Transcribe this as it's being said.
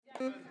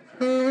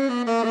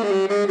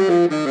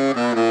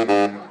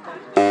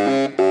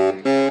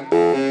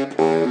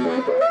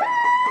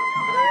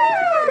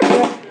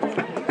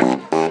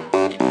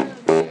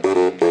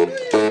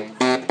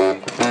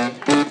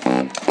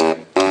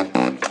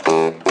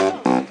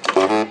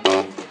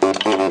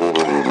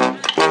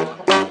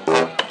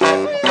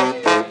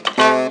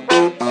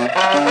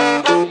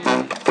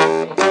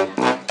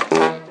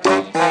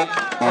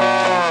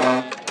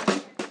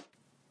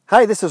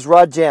Hi, this is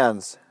Rod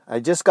Jans. I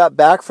just got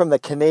back from the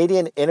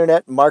Canadian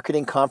Internet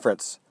Marketing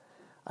Conference.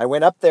 I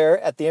went up there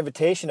at the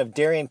invitation of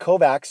Darian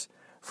Kovacs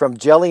from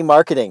Jelly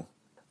Marketing.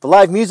 The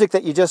live music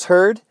that you just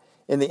heard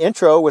in the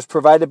intro was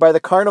provided by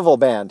the Carnival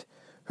Band,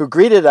 who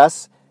greeted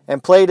us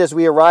and played as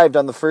we arrived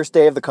on the first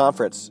day of the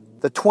conference.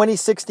 The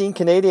 2016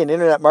 Canadian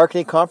Internet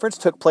Marketing Conference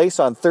took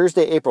place on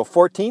Thursday, April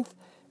 14th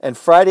and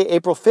Friday,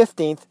 April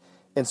 15th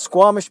in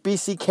Squamish,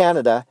 BC,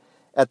 Canada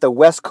at the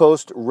West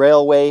Coast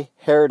Railway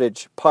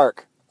Heritage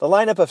Park. The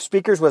lineup of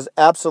speakers was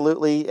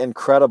absolutely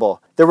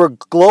incredible. There were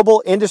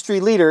global industry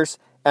leaders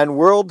and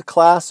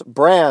world-class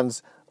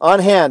brands on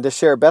hand to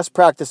share best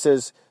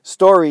practices,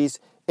 stories,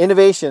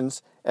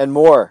 innovations, and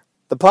more.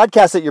 The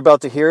podcast that you're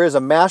about to hear is a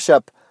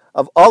mashup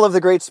of all of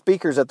the great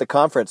speakers at the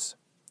conference.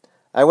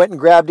 I went and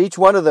grabbed each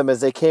one of them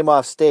as they came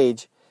off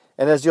stage,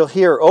 and as you'll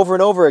hear over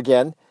and over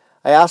again,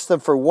 I asked them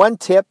for one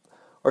tip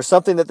or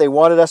something that they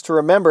wanted us to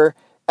remember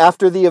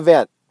after the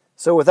event.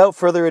 So without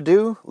further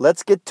ado,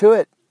 let's get to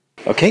it.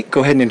 Okay, go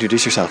ahead and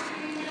introduce yourself.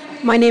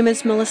 My name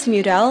is Melissa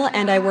Mudell,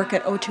 and I work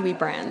at O2E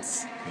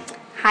Brands.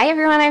 Hi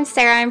everyone, I'm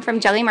Sarah. I'm from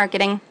Jelly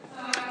Marketing.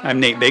 I'm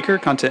Nate Baker,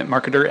 content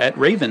marketer at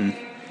Raven.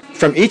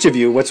 From each of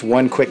you, what's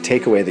one quick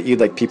takeaway that you'd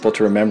like people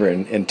to remember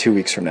in 2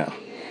 weeks from now?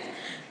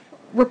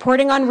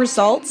 Reporting on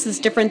results is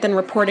different than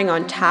reporting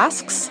on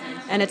tasks,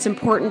 and it's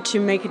important to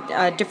make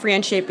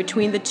differentiate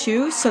between the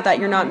two so that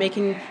you're not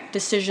making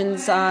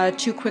decisions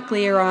too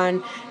quickly or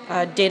on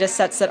data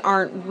sets that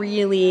aren't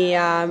really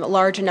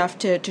large enough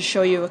to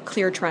show you a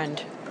clear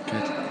trend.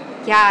 Good.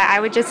 Yeah, I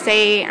would just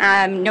say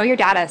know your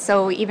data.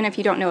 So even if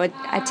you don't know a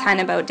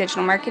ton about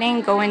digital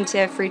marketing, go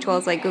into free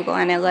tools like Google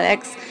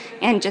Analytics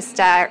and just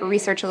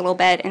research a little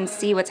bit and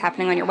see what's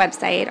happening on your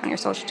website, on your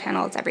social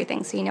channels,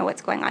 everything, so you know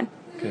what's going on.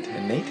 Good.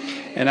 And Nate?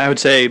 And I would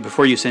say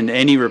before you send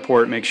any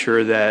report, make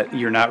sure that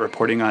you're not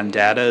reporting on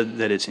data,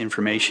 that it's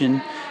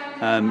information.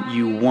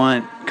 You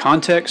want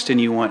context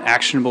and you want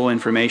actionable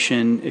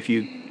information.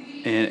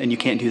 And you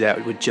can't do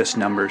that with just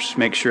numbers.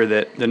 Make sure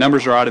that the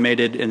numbers are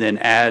automated and then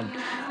add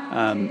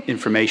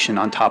information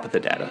on top of the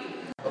data.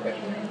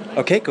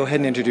 Okay, go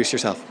ahead and introduce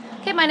yourself.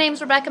 Okay, my name's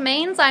Rebecca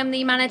Mains. I'm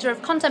the Manager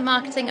of Content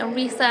Marketing and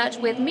Research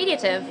with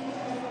Mediative.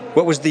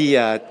 What was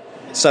the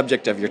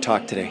subject of your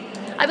talk today?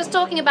 I was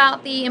talking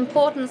about the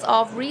importance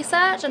of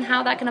research and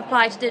how that can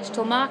apply to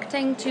digital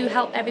marketing to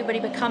help everybody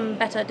become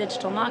better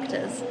digital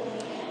marketers.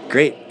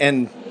 Great.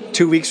 And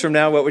 2 weeks from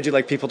now, what would you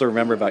like people to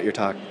remember about your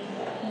talk?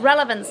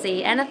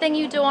 Relevancy. Anything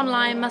you do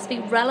online must be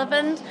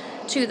relevant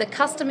to the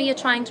customer you're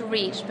trying to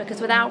reach,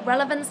 because without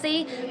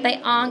relevancy,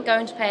 they aren't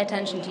going to pay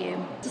attention to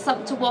you. It's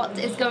up to what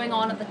is going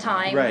on at the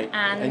time. Right.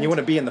 And you want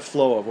to be in the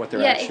flow of what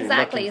they're actually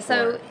exactly. looking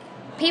for. So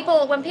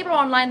when people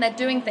are online, they're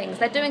doing things.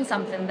 They're doing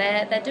something.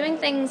 They're doing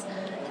things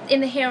in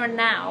the here and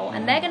now,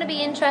 and they're going to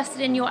be interested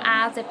in your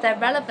ads if they're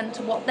relevant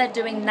to what they're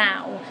doing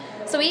now.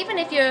 So even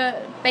if you're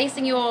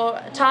basing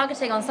your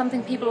targeting on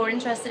something people were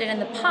interested in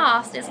the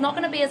past, it's not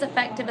going to be as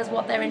effective as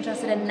what they're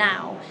interested in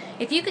now.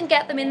 If you can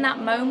get them in that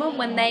moment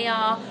when they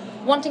are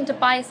wanting to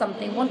buy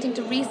something, wanting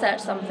to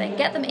research something,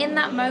 get them in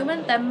that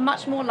moment, they're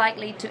much more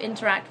likely to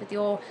interact with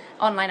your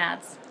online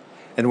ads.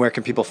 And where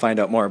can people find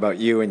out more about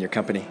you and your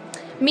company?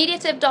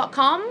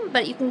 Mediative.com,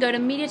 but you can go to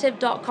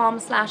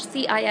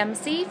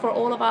mediative.com/CIMC for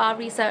all of our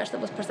research that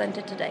was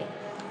presented today.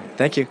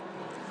 Thank you.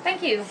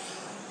 Thank you.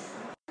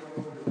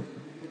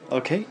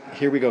 Okay,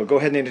 here we go. Go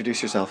ahead and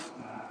introduce yourself.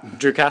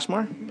 Drew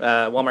Cashmore,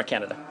 Walmart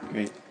Canada.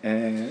 Great.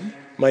 And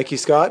Mikey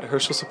Scott,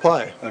 Herschel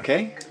Supply.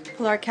 okay.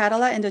 Pilar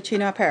Catala,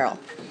 Indochino Apparel.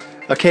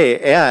 Okay,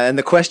 yeah, and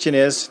the question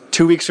is,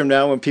 2 weeks from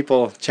now when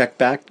people check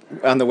back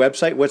on the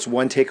website, what's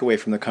one takeaway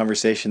from the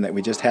conversation that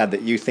we just had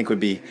that you think would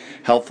be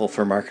helpful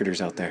for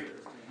marketers out there?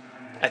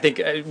 I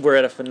think we're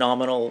at a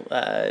phenomenal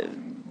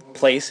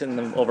place in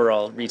the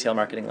overall retail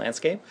marketing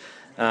landscape.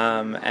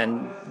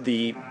 And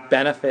the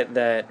benefit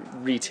that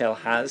retail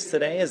has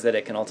today is that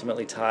it can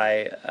ultimately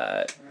tie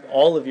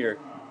all of your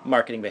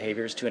marketing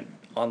behaviors to an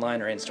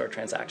online or in-store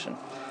transaction.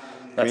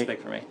 That's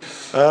big for me.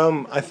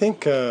 I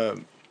think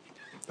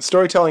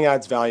storytelling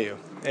adds value.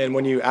 And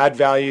when you add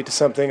value to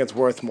something, it's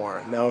worth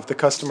more. Now, if the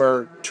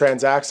customer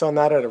transacts on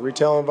that at a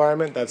retail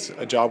environment, that's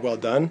a job well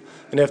done.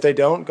 And if they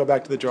don't, go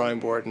back to the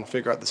drawing board and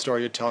figure out the story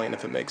you're telling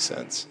if it makes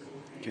sense.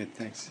 Good,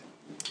 thanks.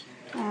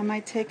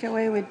 My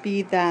takeaway would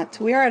be that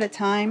we are at a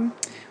time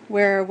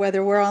where,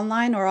 whether we're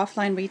online or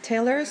offline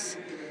retailers,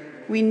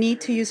 we need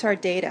to use our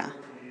data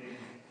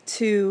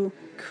to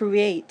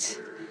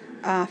create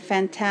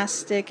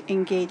fantastic,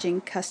 engaging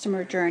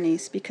customer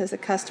journeys, because the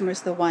customer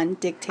is the one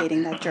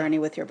dictating that journey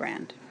with your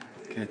brand.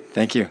 Good,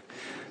 thank you.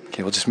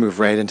 Okay, we'll just move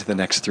right into the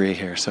next three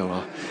here. So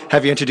we'll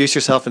have you introduce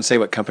yourself and say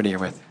what company you're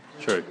with.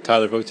 Sure.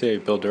 Tyler Vautier,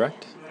 Build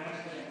Direct.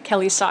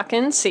 Kelly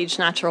Sawkins, Sage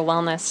Natural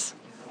Wellness.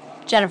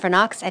 Jennifer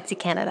Knox, Etsy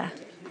Canada.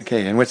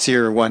 Okay, and what's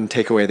your one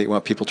takeaway that you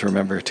want people to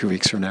remember 2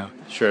 weeks from now?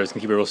 Sure, I was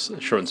going to keep it real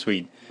short and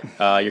sweet.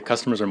 Your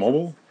customers are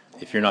mobile.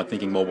 If you're not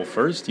thinking mobile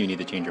first, you need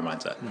to change your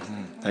mindset.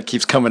 Mm-hmm. That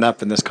keeps coming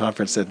up in this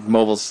conference, that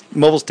mobile's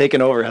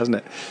taken over, hasn't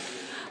it?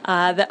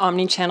 that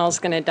omnichannel is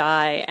going to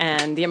die,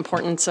 and the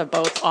importance of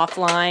both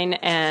offline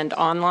and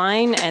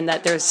online, and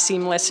that there's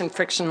seamless and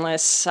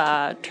frictionless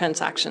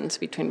transactions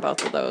between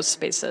both of those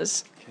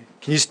spaces.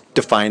 Can you just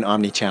define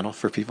omnichannel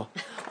for people?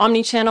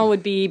 Omnichannel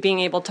would be being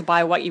able to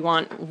buy what you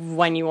want,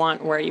 when you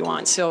want, where you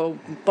want. So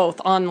both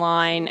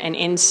online and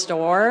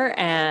in-store,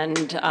 and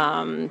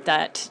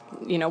that,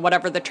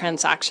 whatever the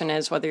transaction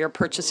is, whether you're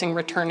purchasing,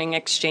 returning,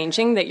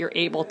 exchanging, that you're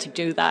able to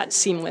do that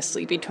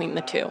seamlessly between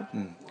the two.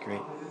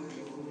 Great.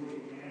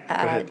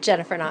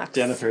 Jennifer Knox.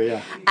 Jennifer,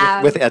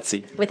 yeah. With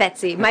Etsy. With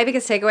Etsy. My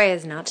biggest takeaway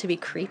is not to be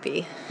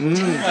creepy.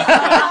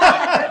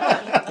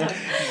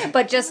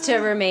 But just to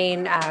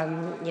remain,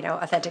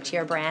 authentic to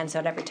your brand. So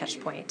at every touch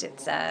point,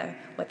 it's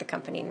what the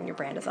company and your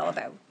brand is all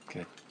about.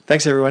 Okay.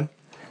 Thanks, everyone.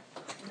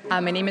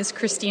 My name is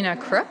Christina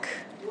Crook.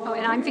 Oh,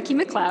 and I'm Vicki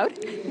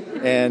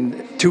McLeod.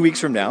 And 2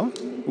 weeks from now,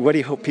 what do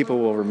you hope people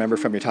will remember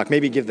from your talk?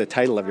 Maybe give the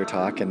title of your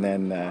talk, and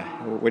then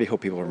what do you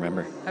hope people will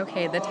remember?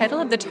 Okay, the title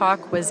of the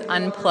talk was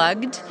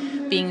Unplugged,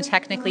 Being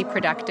Technically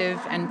Productive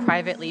and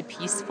Privately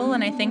Peaceful.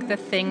 And I think the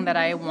thing that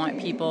I want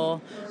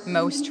people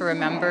most to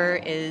remember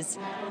is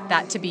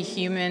that to be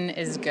human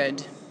is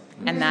good,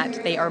 and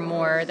that they are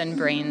more than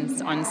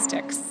brains on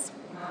sticks.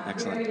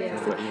 Excellent.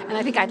 Yes. And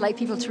I think I'd like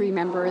people to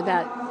remember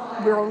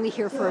that we're only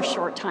here for a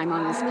short time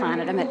on this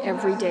planet, and that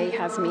every day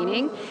has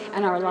meaning,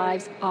 and our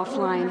lives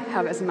offline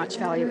have as much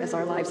value as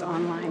our lives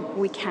online.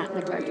 We can't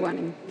neglect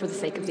one for the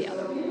sake of the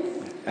other.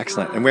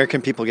 Excellent. And where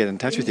can people get in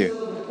touch with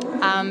you?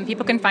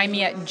 People can find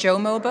me at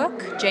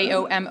JOMOBook,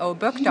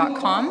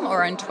 JOMOBook.com,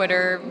 or on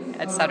Twitter,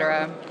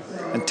 etc.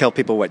 And tell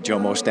people what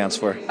JOMO stands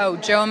for. Oh,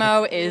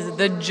 JOMO is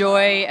the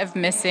joy of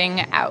missing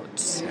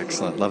out.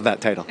 Excellent. Love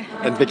that title.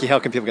 And Vicki, how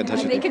can people get in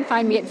touch with you? They can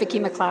find me at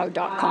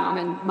VickiMcLeod.com,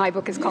 and my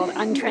book is called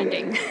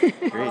Untrending.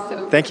 Great.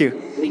 Thank you.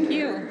 Thank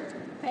you.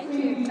 Thank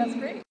you. That's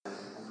great.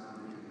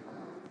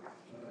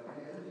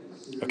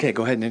 Okay,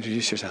 go ahead and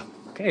introduce yourself.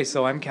 Okay,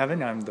 so I'm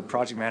Kevin. I'm the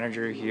project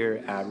manager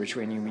here at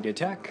Richway New Media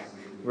Tech.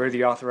 We're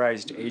the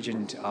authorized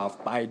agent of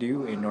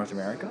Baidu in North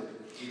America.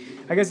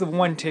 I guess the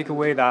one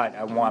takeaway that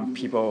I want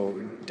people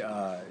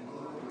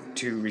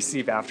to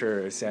receive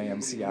after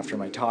CIMC, after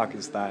my talk,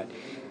 is that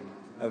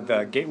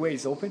the gateway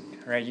is open,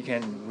 right?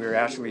 We're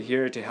actually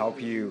here to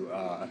help you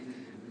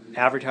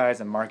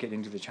advertise and market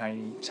into the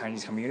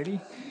Chinese community,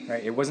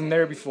 right? It wasn't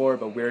there before,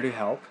 but we're to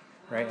help,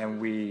 right? And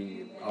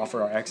we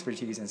offer our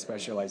expertise and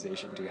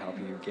specialization to help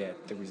you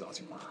get the results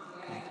you want.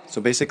 Okay.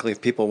 So basically, if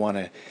people want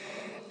to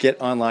get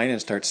online and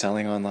start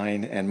selling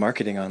online and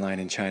marketing online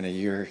in China,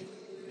 you're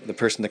the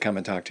person to come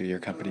and talk to. Your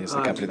company is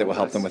the company that will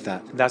help them with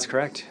that. That's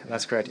correct.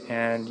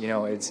 And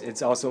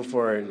it's also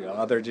for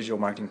other digital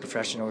marketing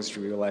professionals to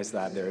realize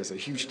that there is a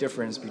huge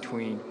difference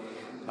between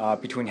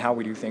how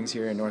we do things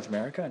here in North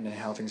America and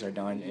how things are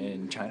done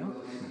in China,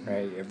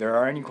 right? If there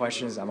are any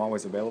questions, I'm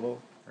always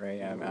available,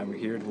 right? I'm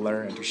here to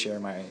learn and to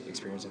share my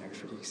experience and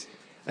expertise.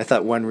 I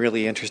thought one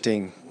really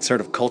interesting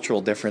sort of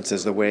cultural difference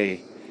is the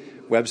way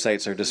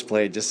websites are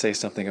displayed. Just say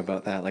something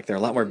about that. Like they're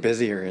a lot more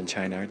busier in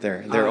China, aren't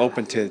they? They're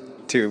open to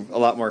a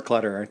lot more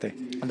clutter, aren't they?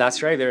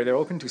 That's right. They're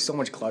open to so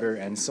much clutter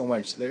and so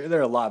much.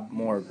 They're a lot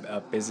more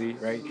busy,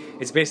 right?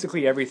 It's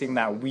basically everything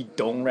that we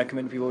don't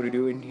recommend people to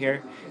do in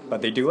here,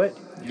 but they do it.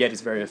 Yet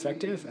it's very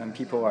effective, and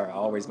people are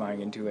always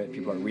buying into it.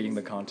 People are reading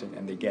the content,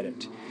 and they get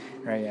it,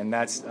 right? And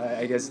that's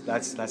I guess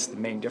that's the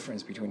main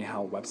difference between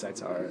how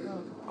websites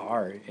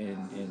are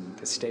in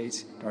the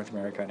States, North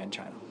America, and in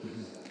China.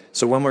 Mm-hmm.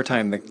 So one more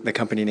time, the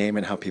company name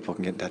and how people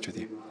can get in touch with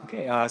you.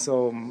 Okay,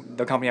 so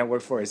the company I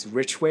work for is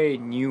Richway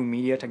New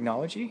Media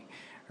Technology,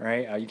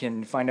 right? You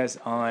can find us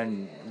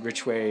on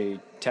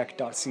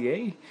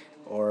richwaytech.ca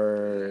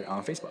or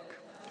on Facebook.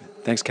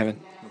 Thanks, Kevin.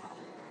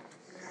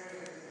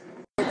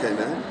 Okay,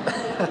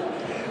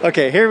 man.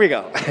 Okay, here we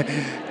go.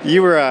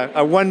 You were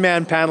a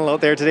one-man panel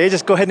out there today.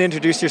 Just go ahead and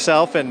introduce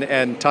yourself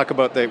and talk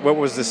about what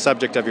was the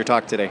subject of your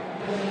talk today.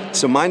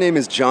 So my name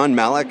is John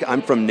Malik.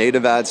 I'm from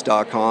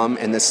nativeads.com,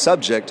 and the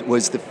subject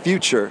was the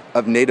future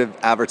of native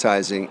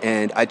advertising.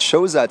 And I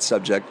chose that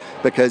subject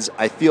because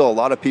I feel a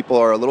lot of people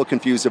are a little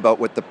confused about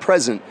what the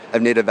present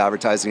of native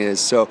advertising is.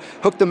 So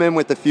hook them in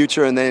with the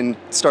future and then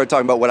start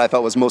talking about what I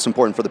felt was most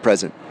important for the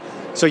present.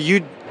 So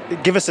you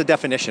give us a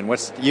definition.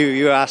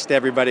 You asked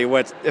everybody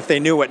if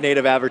they knew what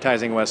native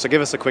advertising was. So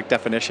give us a quick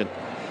definition.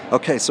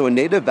 Okay, so a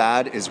native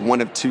ad is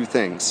one of two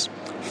things.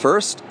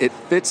 First, it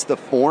fits the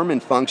form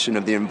and function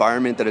of the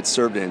environment that it's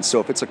served in. So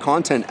if it's a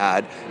content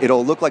ad,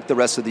 it'll look like the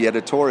rest of the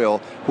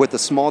editorial with the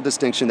small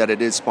distinction that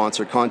it is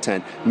sponsored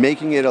content,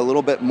 making it a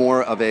little bit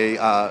more of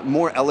a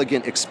more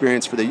elegant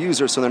experience for the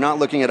user. So they're not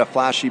looking at a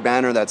flashy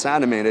banner that's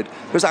animated.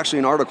 There's actually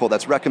an article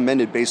that's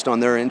recommended based on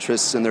their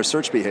interests and their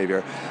search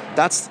behavior.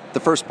 That's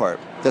the first part.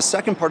 The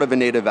second part of a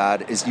native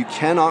ad is you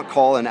cannot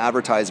call an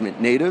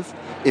advertisement native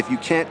if you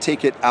can't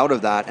take it out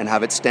of that and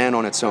have it stand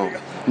on its own.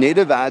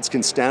 Native ads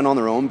can stand on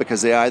their own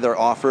because they either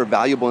offer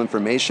valuable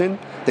information,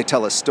 they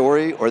tell a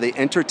story, or they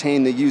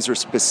entertain the user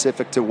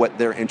specific to what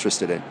they're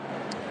interested in.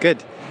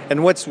 Good.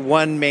 And what's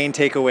one main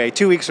takeaway?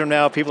 2 weeks from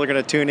now, people are going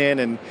to tune in,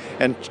 and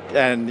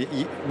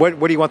what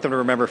do you want them to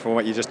remember from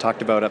what you just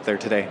talked about up there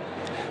today?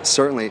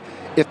 Certainly.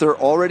 If they're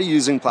already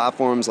using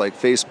platforms like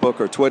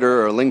Facebook or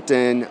Twitter or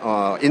LinkedIn,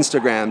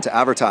 Instagram to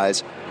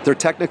advertise, they're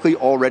technically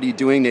already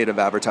doing native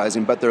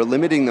advertising, but they're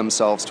limiting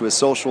themselves to a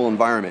social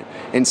environment.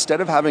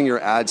 Instead of having your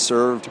ad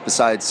served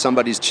beside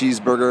somebody's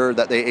cheeseburger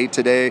that they ate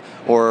today,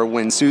 or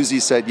when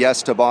Susie said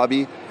yes to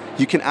Bobby,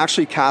 you can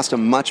actually cast a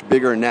much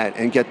bigger net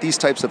and get these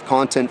types of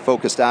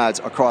content-focused ads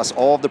across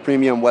all of the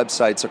premium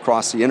websites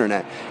across the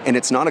internet. And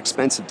it's not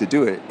expensive to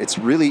do it. It's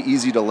really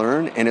easy to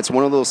learn, and it's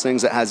one of those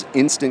things that has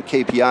instant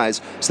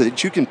KPIs so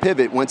that you can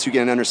pivot once you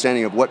get an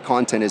understanding of what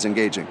content is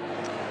engaging.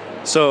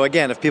 So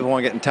again, if people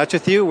want to get in touch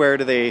with you, where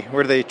do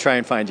they try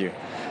and find you?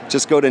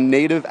 Just go to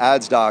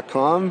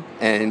nativeads.com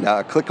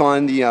and click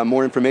on the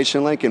more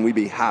information link, and we'd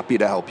be happy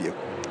to help you.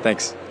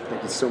 Thanks.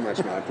 Thank you so much,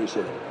 man. I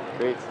appreciate it.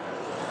 Great.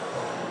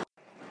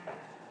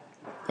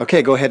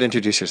 Okay, go ahead and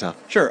introduce yourself.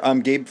 Sure, I'm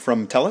Gabe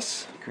from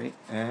TELUS. Great.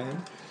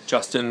 And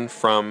Justin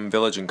from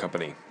Village and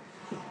Company.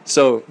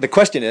 So the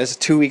question is,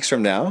 2 weeks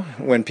from now,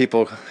 when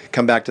people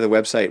come back to the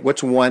website,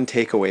 what's one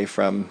takeaway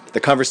from the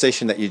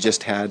conversation that you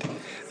just had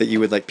that you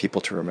would like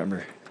people to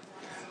remember?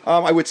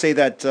 I would say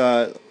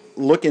that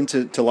look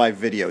into live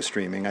video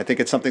streaming. I think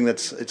it's something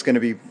it's going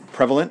to be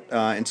prevalent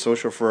in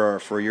social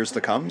for years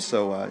to come.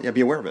 So yeah,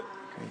 be aware of it.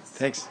 Great.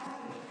 Thanks.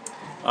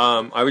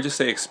 I would just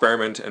say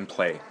experiment and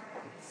play.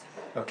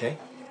 Okay.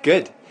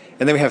 Good.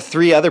 And then we have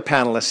 3 other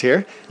panelists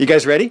here. You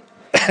guys ready?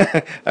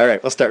 All right,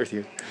 we'll start with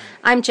you.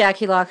 I'm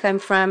Jackie Locke. I'm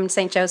from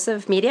St.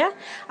 Joseph Media.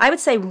 I would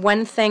say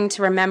one thing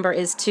to remember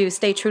is to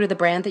stay true to the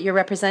brand that you're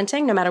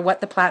representing, no matter what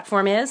the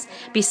platform is.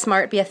 Be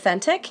smart, be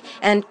authentic,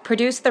 and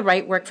produce the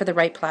right work for the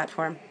right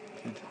platform.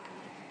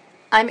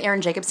 I'm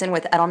Erin Jacobson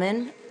with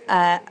Edelman.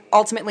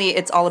 Ultimately,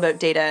 it's all about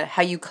data,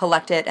 how you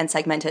collect it and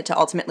segment it to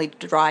ultimately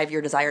drive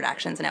your desired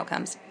actions and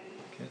outcomes.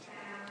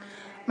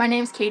 My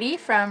name's Katie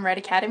from Red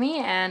Academy,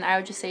 and I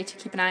would just say to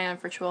keep an eye on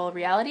virtual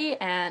reality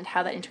and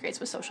how that integrates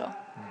with social.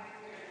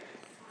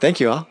 Thank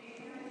you all.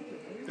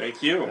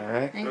 Thank you. All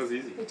right. That was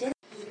easy.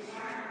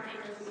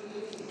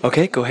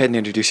 Okay, go ahead and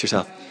introduce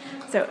yourself.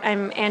 So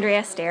I'm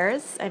Andrea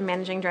Stairs. I'm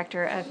Managing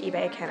Director of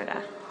eBay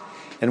Canada.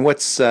 And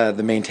what's the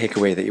main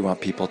takeaway that you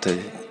want people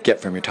to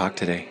get from your talk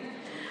today?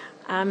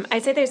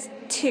 I'd say there's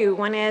 2.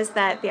 One is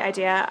that the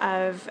idea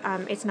of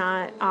it's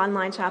not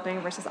online shopping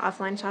versus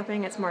offline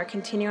shopping. It's more a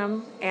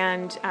continuum,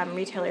 and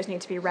retailers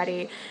need to be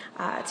ready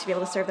to be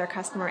able to serve their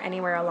customer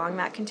anywhere along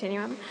that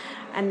continuum.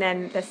 And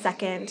then the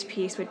second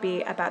piece would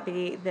be about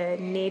the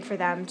need for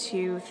them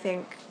to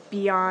think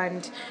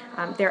beyond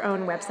their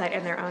own website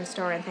and their own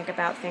store and think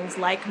about things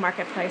like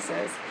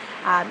marketplaces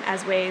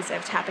as ways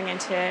of tapping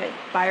into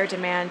buyer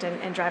demand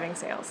and driving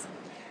sales.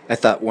 I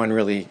thought one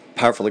really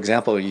powerful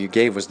example you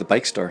gave was the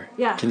bike store.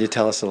 Yeah. Can you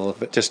tell us a little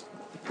bit, just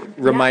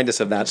remind us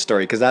of that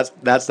story, because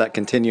that's that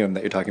continuum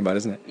that you're talking about,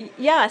 isn't it?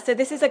 Yeah, so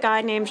this is a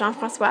guy named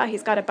Jean-Francois.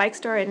 He's got a bike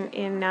store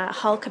in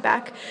Hull,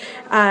 Quebec.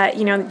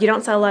 You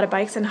don't sell a lot of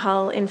bikes in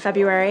Hull in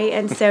February,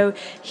 and so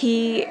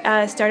he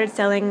started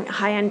selling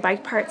high-end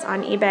bike parts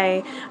on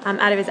eBay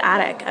out of his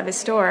attic of his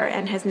store,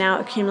 and has now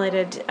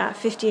accumulated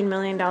 $15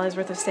 million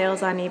worth of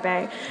sales on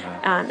eBay.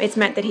 It's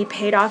meant that he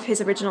paid off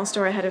his original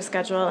store ahead of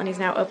schedule, and he's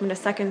now opened a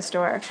second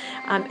store,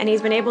 and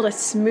he's been able to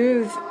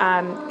smooth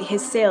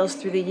his sales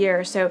through the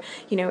year. So,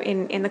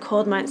 in the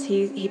cold months,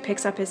 he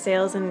picks up his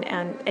sales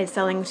and is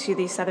selling to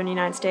the southern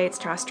United States,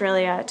 to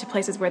Australia, to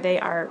places where they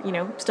are,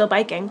 still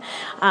biking,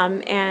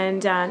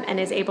 and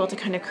is able to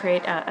kind of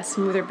create a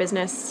smoother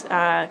business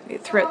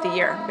throughout the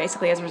year,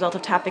 basically as a result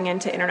of tapping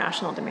into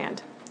international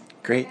demand.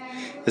 Great.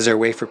 Is there a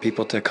way for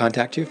people to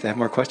contact you if they have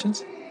more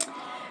questions?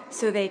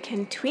 So they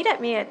can tweet at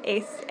me at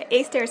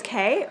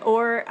astairs_k,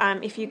 or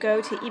if you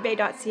go to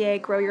ebay.ca,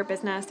 grow your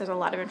business, there's a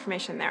lot of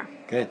information there.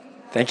 Good.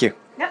 Thank you.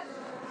 Yep.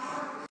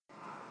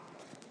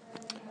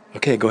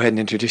 Okay, go ahead and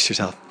introduce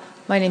yourself.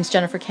 My name's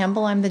Jennifer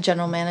Campbell. I'm the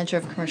General Manager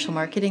of Commercial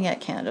Marketing at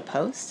Canada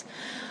Post.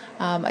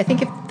 I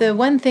think if the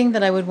one thing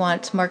that I would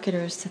want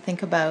marketers to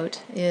think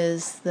about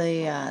is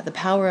the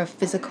power of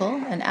physical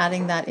and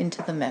adding that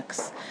into the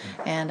mix.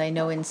 And I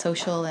know in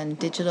social and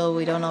digital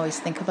we don't always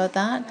think about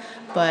that,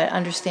 but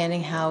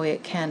understanding how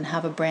it can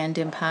have a brand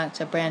impact,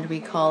 a brand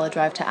recall, a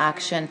drive to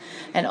action,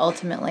 and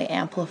ultimately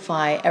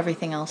amplify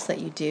everything else that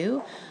you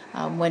do.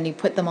 When you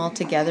put them all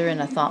together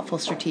in a thoughtful,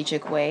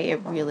 strategic way,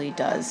 it really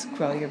does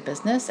grow your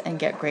business and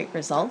get great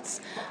results.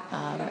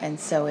 And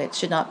so it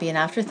should not be an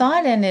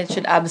afterthought, and it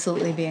should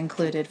absolutely be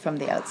included from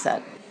the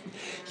outset.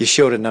 You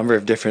showed a number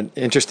of different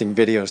interesting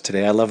videos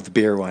today. I love the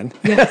beer one.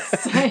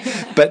 Yes.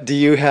 But do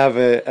you have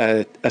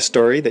a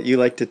story that you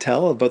like to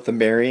tell about the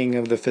marrying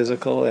of the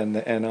physical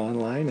and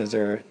online?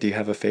 Do you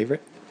have a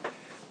favorite?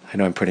 I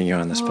know I'm putting you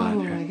on the spot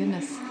here. Oh, my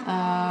goodness.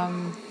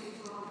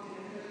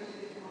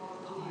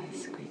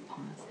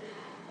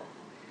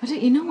 But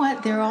you know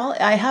what? They're all.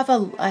 I have a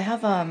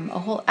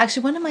whole.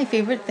 Actually, one of my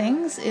favorite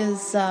things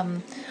is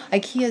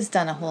IKEA's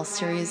done a whole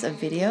series of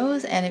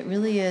videos, and it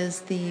really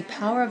is the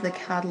power of the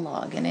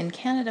catalog. And in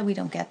Canada, we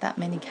don't get that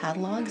many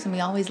catalogs, and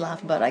we always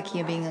laugh about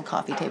IKEA being a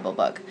coffee table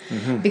book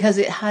because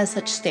it has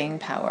such staying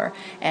power.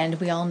 And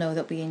we all know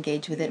that we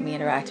engage with it, and we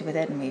interact with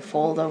it, and we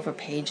fold over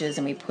pages,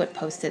 and we put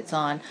Post-its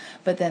on.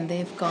 But then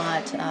they've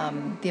got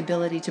the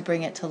ability to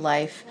bring it to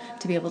life,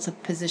 to be able to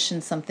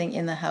position something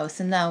in the house,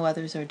 and now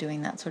others are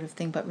doing that sort of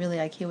thing. But really,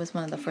 IKEA was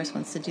one of the first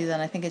ones to do that.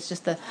 And I think it's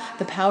just the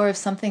power of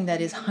something that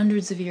is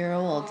hundreds of year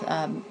old,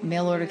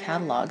 mail order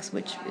catalogs,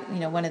 which, you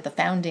know, one of the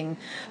founding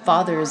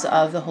fathers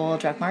of the whole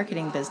direct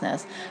marketing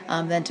business,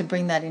 then to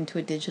bring that into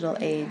a digital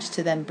age,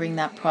 to then bring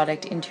that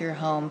product into your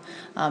home,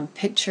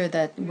 picture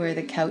that where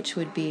the couch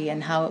would be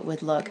and how it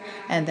would look,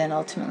 and then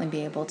ultimately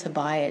be able to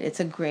buy it. It's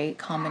a great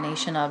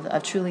combination of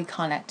truly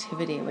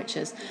connectivity, which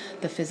is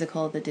the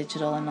physical, the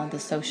digital, and all the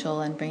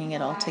social, and bringing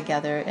it all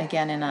together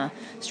again in a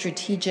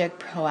strategic,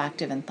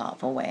 proactive, and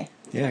thoughtful way.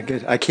 Yeah,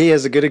 good. IKEA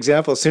is a good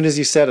example. As soon as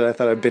you said it, I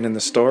thought I'd been in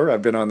the store.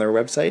 I've been on their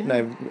website,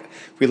 and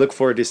we look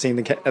forward to seeing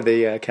the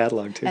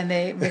catalog too. And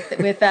they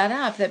with that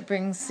app that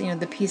brings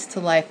the piece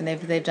to life, and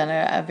they've done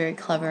a very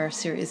clever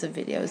series of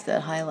videos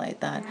that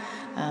highlight that.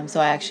 So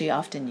I actually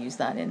often use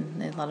that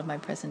in a lot of my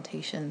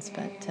presentations.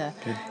 But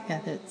yeah,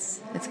 it's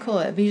cool.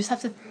 But you just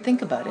have to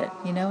think about it,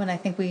 And I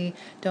think we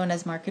don't,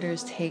 as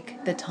marketers,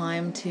 take the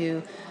time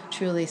to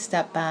truly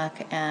step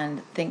back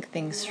and think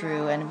things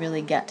through and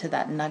really get to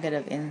that nugget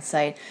of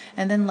insight,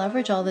 and then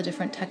leverage all the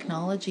different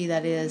technology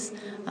that is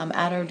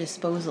at our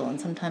disposal.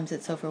 And sometimes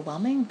it's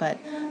overwhelming, but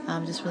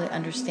just really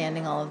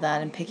understanding all of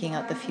that and picking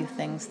out the few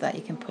things that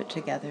you can put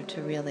together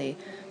to really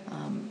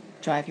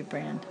drive your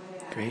brand.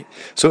 Great.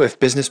 So if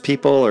business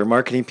people or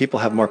marketing people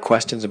have more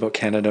questions about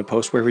Canada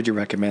Post, where would you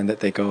recommend that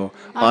they go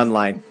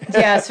online?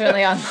 Yeah,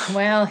 certainly on.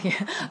 Well,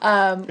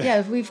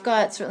 yeah, we've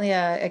got certainly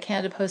a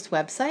Canada Post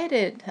website.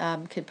 It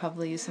could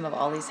probably use some of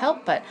Ollie's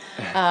help, but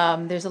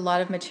there's a lot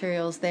of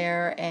materials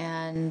there,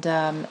 and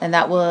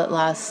that will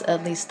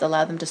at least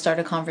allow them to start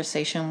a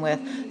conversation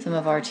with some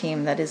of our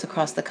team that is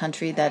across the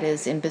country that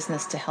is in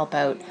business to help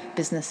out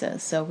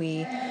businesses. So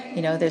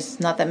there's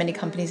not that many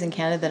companies in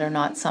Canada that are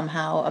not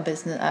somehow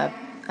a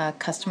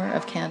customer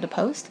of Canada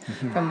Post,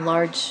 from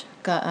large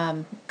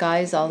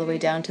guys all the way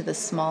down to the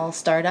small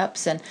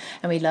startups, and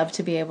we love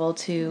to be able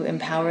to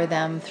empower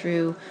them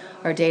through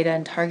our data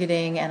and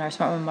targeting and our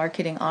smart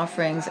marketing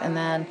offerings, and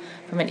then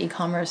from an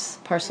e-commerce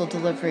parcel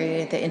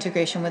delivery, the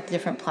integration with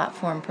different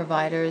platform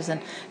providers,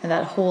 and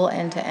that whole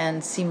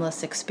end-to-end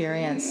seamless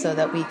experience, so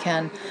that we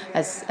can,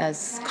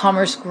 as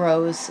commerce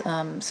grows,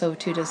 so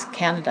too does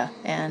Canada,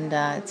 and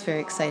it's very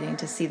exciting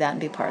to see that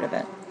and be part of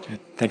it. Good.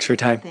 Thanks for your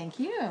time. Thank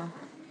you.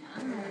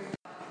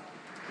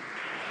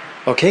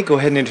 Okay, go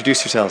ahead and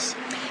introduce yourselves.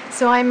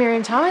 So I'm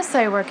Miriam Thomas.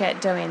 I work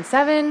at Domain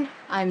 7.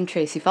 I'm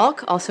Tracy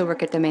Falk, also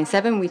work at Domain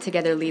 7. We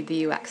together lead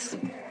the UX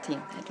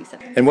team at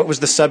D7. And what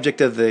was the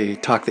subject of the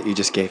talk that you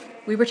just gave?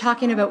 We were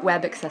talking about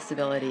web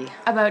accessibility.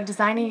 About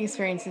designing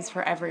experiences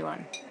for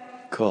everyone.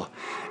 Cool.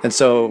 And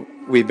so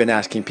we've been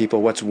asking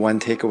people, what's one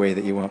takeaway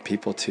that you want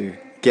people to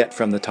get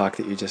from the talk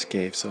that you just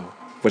gave? So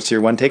what's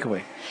your one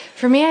takeaway?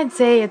 For me, I'd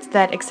say it's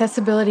that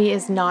accessibility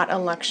is not a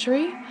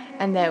luxury,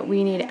 and that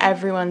we need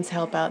everyone's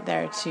help out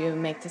there to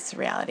make this a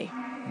reality.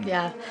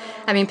 Yeah.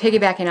 I mean,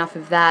 piggybacking off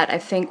of that, I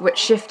think what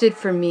shifted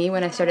for me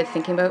when I started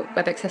thinking about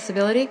web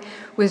accessibility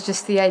was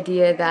just the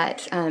idea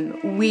that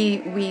we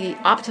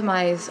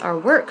optimize our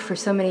work for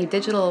so many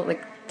digital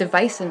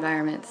device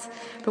environments,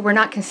 but we're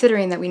not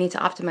considering that we need to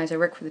optimize our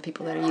work for the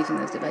people that are using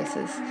those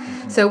devices.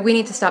 So we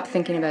need to stop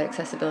thinking about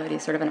accessibility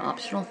as sort of an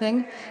optional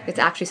thing. It's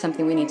actually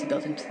something we need to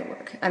build into the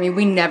work. I mean,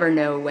 we never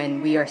know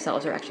when we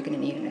ourselves are actually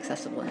going to need an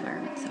accessible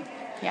environment. So.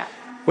 Yeah.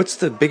 What's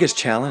the biggest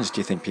challenge, do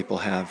you think, people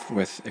have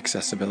with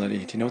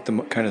accessibility? Do you know what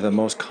the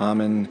most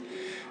common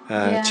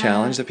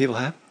challenge that people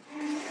have?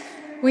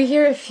 We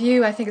hear a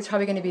few. I think it's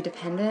probably going to be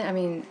dependent. I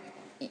mean,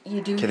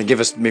 you do. Can you give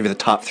us maybe the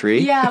top three?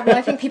 Yeah, well,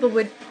 I think people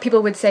would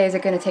say, is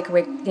it going to take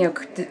away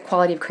the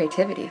quality of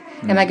creativity?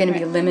 Am I going to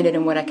be limited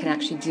in what I can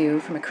actually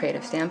do from a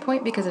creative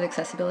standpoint because of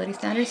accessibility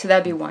standards? So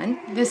that'd be one.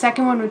 The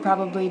second one would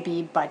probably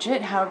be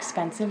budget. How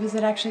expensive is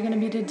it actually going to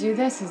be to do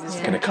this? Is this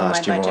going to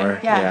cost you more?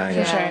 Yeah,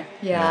 for sure.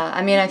 Yeah,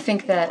 I mean, I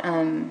think that.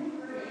 I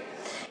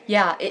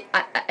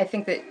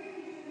think that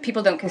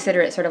people don't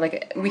consider it sort of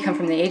like, we come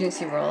from the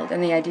agency world,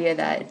 and the idea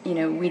that,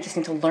 we just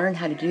need to learn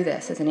how to do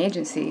this as an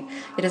agency.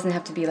 It doesn't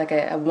have to be like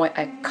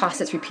a cost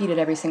that's repeated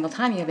every single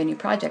time you have a new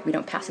project. We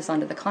don't pass this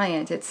on to the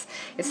client. It's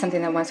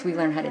something that once we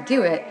learn how to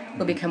do it,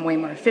 we'll become way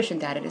more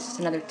efficient at it. It's just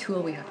another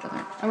tool we have to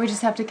learn. And we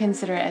just have to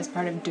consider it as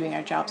part of doing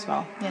our jobs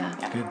well. Yeah.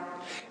 Good.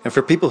 And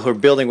for people who are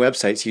building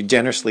websites, you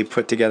generously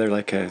put together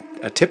like a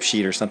tip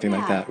sheet or something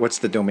like that. What's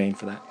the domain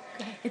for that?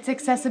 It's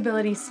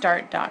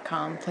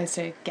accessibilitystart.com, place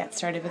to get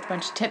started with a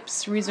bunch of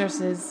tips,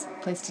 resources,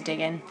 place to dig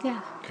in.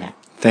 Yeah. Okay.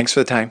 Thanks for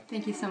the time.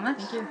 Thank you so much.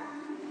 Thank you.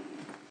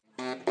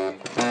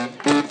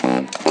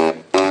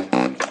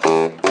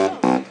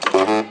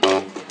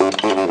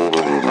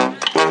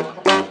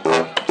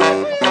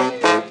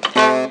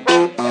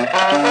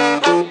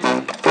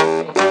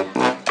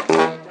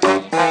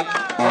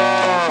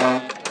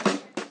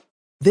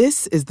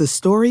 This is the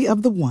story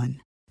of the one.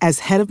 As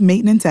head of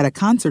maintenance at a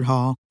concert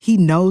hall, he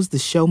knows the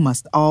show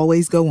must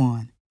always go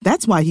on.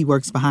 That's why he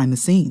works behind the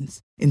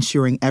scenes,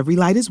 ensuring every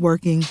light is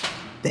working,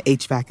 the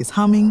HVAC is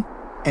humming,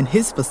 and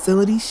his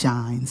facility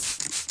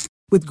shines.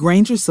 With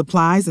Grainger's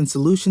supplies and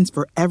solutions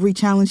for every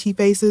challenge he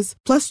faces,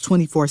 plus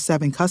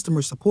 24/7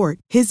 customer support,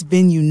 his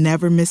venue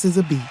never misses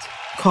a beat.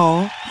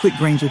 Call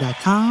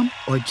quickgrainger.com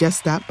or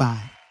just stop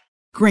by.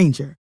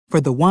 Grainger,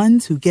 for the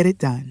ones who get it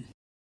done.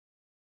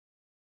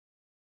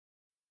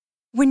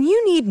 When you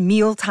need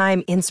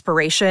mealtime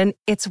inspiration,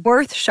 it's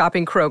worth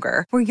shopping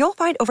Kroger, where you'll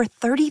find over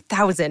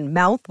 30,000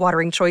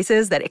 mouth-watering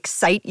choices that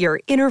excite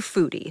your inner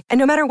foodie. And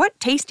no matter what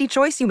tasty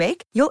choice you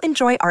make, you'll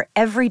enjoy our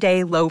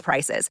everyday low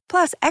prices,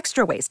 plus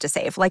extra ways to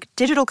save, like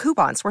digital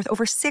coupons worth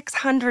over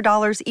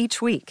 $600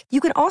 each week. You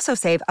can also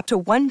save up to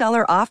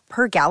 $1 off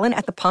per gallon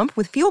at the pump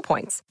with fuel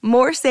points.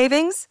 More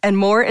savings and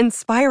more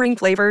inspiring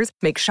flavors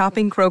make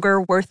shopping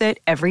Kroger worth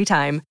it every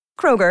time.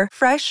 Kroger,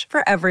 fresh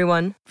for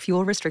everyone.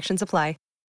 Fuel restrictions apply.